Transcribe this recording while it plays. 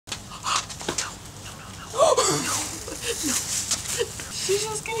She's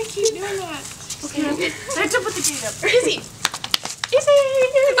just gonna keep doing that. Okay, I have to put the gate up. Izzy! Izzy!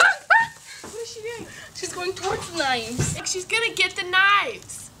 What is she doing? She's going towards the knives. She's gonna get the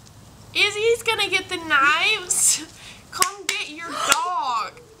knives. Izzy's gonna get the knives. Come get your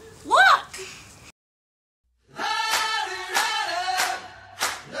dog. Look!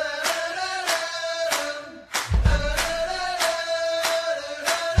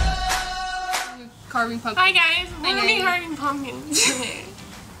 Carving pumpkins. Hi guys, we're gonna be carving pumpkins today.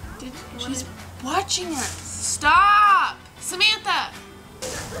 She's watching us. Stop! Samantha!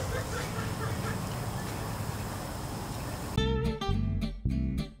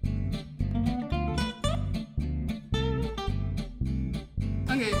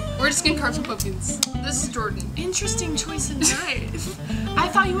 Okay, we're just gonna carve some pumpkins. This is Jordan. Interesting choice of knife. I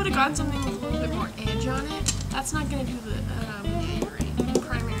thought you would have gotten something with a little bit more edge on it. That's not gonna do the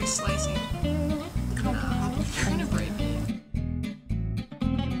primary slicing. You're gonna break it.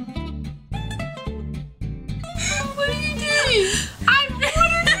 What are you doing? What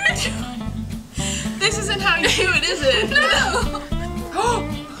are you doing? This isn't how you do it, is it? No! Oh,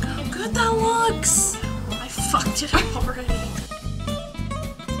 look how good that looks. I fucked it up already.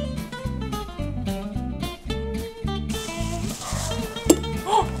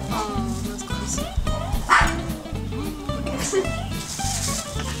 Oh, that's close.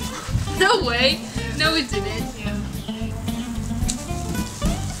 No way. No, it didn't. Yeah.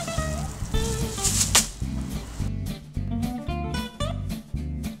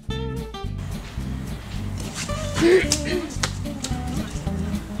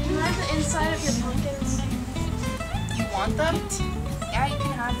 Can I have the inside of your pumpkins? You want them? Yeah, you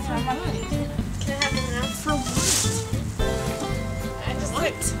can have them. Can I have them now? For what? I just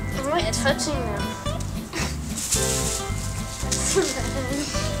I'm like touching them.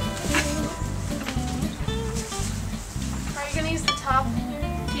 Are you gonna use the top?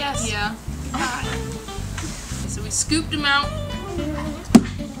 Yes. Yeah. So we scooped them out.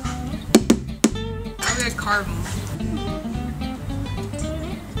 Now we're gonna carve them.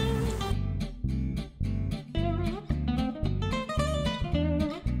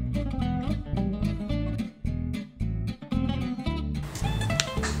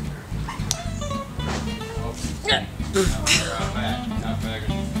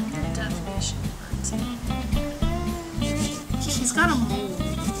 Definition. She's got a mold.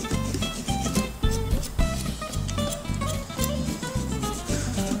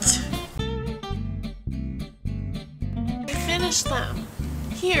 We finished them.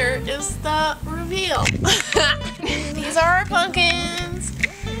 Here is the reveal. These are our pumpkins.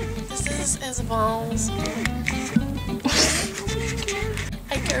 This is Isabel's.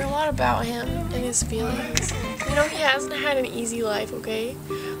 I care a lot about him and his feelings. You know, he hasn't had an easy life, okay?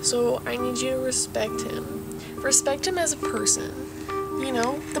 So I need you to respect him. Respect him as a person. You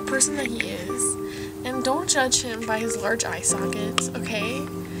know, the person that he is. And don't judge him by his large eye sockets, okay?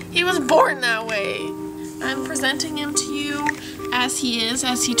 He was born that way. I'm presenting him to you as he is,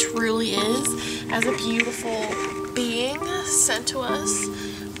 as he truly is, as a beautiful being sent to us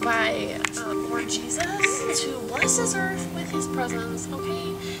by Lord Jesus to bless this earth with his presence,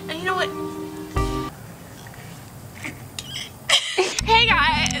 okay? And you know what? Hey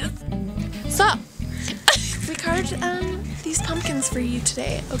guys! So, we carved these pumpkins for you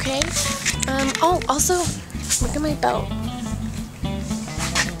today, okay? Oh, also, look at my belt.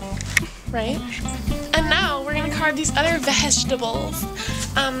 Right? And now we're gonna carve these other vegetables.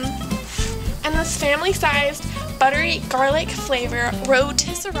 And this family-sized buttery garlic flavor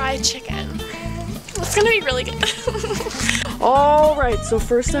rotisserie chicken. It's gonna be really good. Alright, so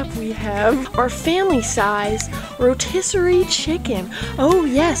first up we have our family-size rotisserie chicken. Oh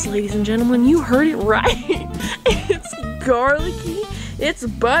yes, ladies and gentlemen, you heard it right. It's garlicky, it's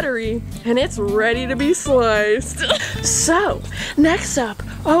buttery, and it's ready to be sliced. So, next up,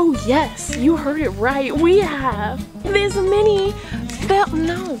 oh yes, you heard it right, we have this mini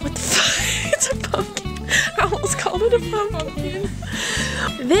no, what the fuck? It's a pumpkin. I almost called it a pumpkin.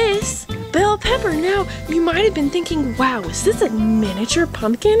 This bell pepper. Now, you might have been thinking, wow, is this a miniature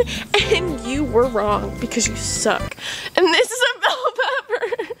pumpkin? And you were wrong because you suck. And this is a bell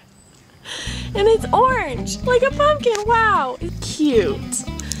pepper. And it's orange, like a pumpkin. Wow, it's cute.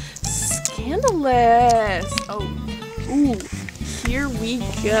 Scandalous. Oh, ooh, here we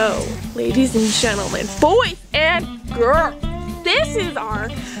go. Ladies and gentlemen, boys and girls, this is our,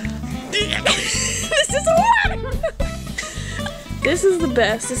 this is one. This is the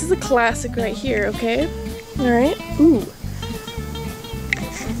best. This is a classic right here, okay? Alright. Ooh.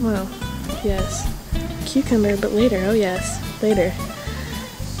 Wow. Yes. Cucumber, but later. Oh yes. Later.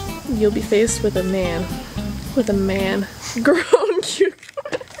 You'll be faced with a man. With a man. Grown cucumber.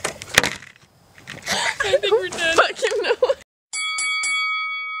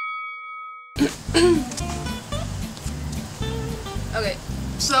 Okay,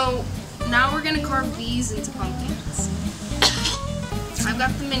 so now we're gonna carve these into pumpkins. I've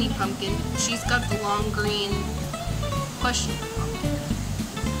got the mini pumpkin. She's got the long green question pumpkin.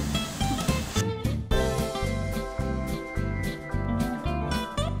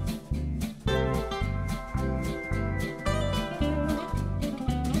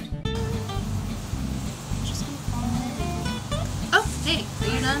 Oh, hey,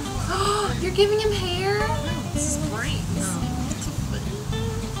 are you done? Oh, you're giving him hair? This is great.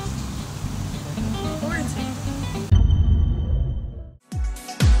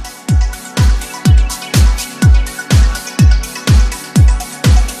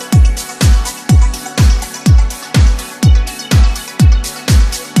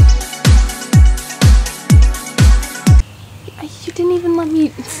 You didn't even let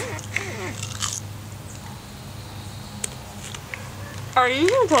me. Are you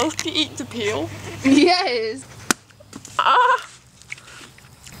supposed to eat the peel? Yes. Ah!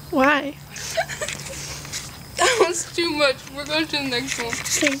 Why? That was too much. We're going to the next one.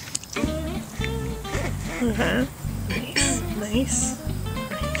 Okay. Nice.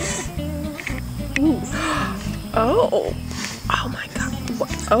 Ooh. Oh. Oh my god.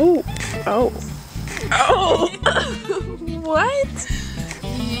 What? Oh. Oh. Oh. What?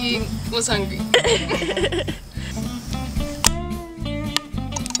 He was hungry.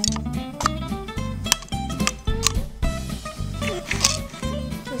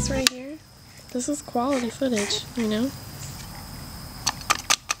 This right here. This is quality footage, you know?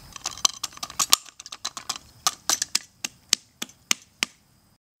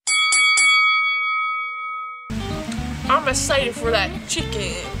 I'm excited for that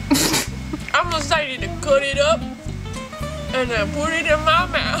chicken. I'm excited to cut it up and then put it in my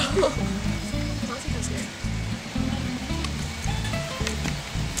mouth.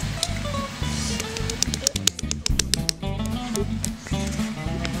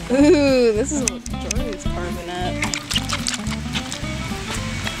 Ooh, this is what Jordan's carving up.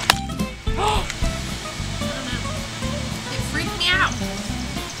 It freaked me out.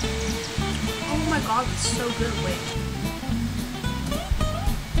 Oh my god, it's so good. Wait.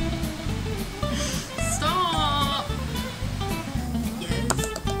 Stop. Yes.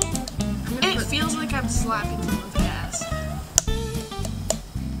 It feels like I'm slapping someone's ass.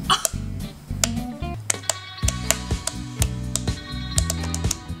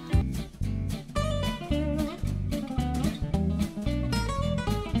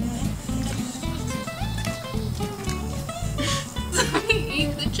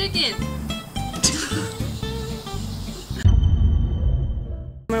 Eat the chicken.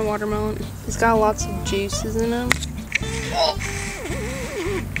 My watermelon. It's got lots of juices in them.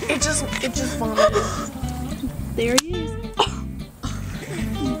 It just vomited. There he is.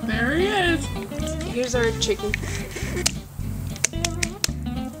 There he is. Here's our chicken.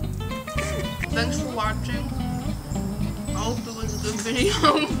 Thanks for watching. I hope it was a good video.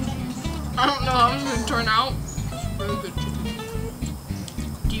 I don't know how it's gonna turn out. It's really good chicken.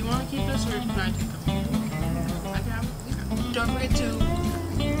 Do you want to keep this or can I take them? I can have it. Okay. Don't forget to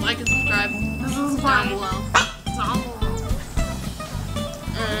like and subscribe down below.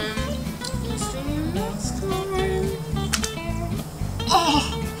 And we'll see you next time. Oh!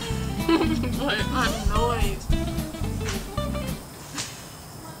 What a noise.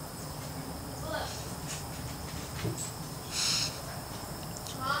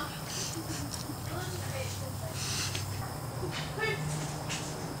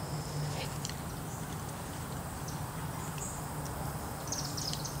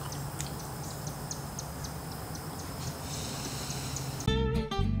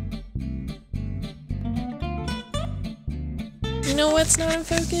 You know what's not in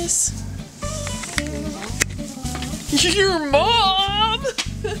focus? Your mom!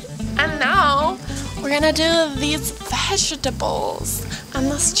 And now, we're gonna do these vegetables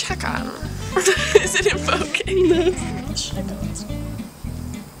and this chicken. Is it in focus? Chickens.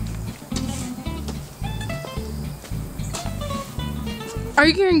 Are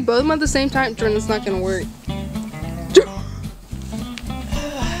you carrying both of them at the same time? Jordan, it's not gonna work.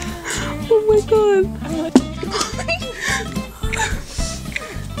 Oh my god.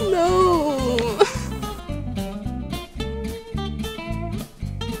 No.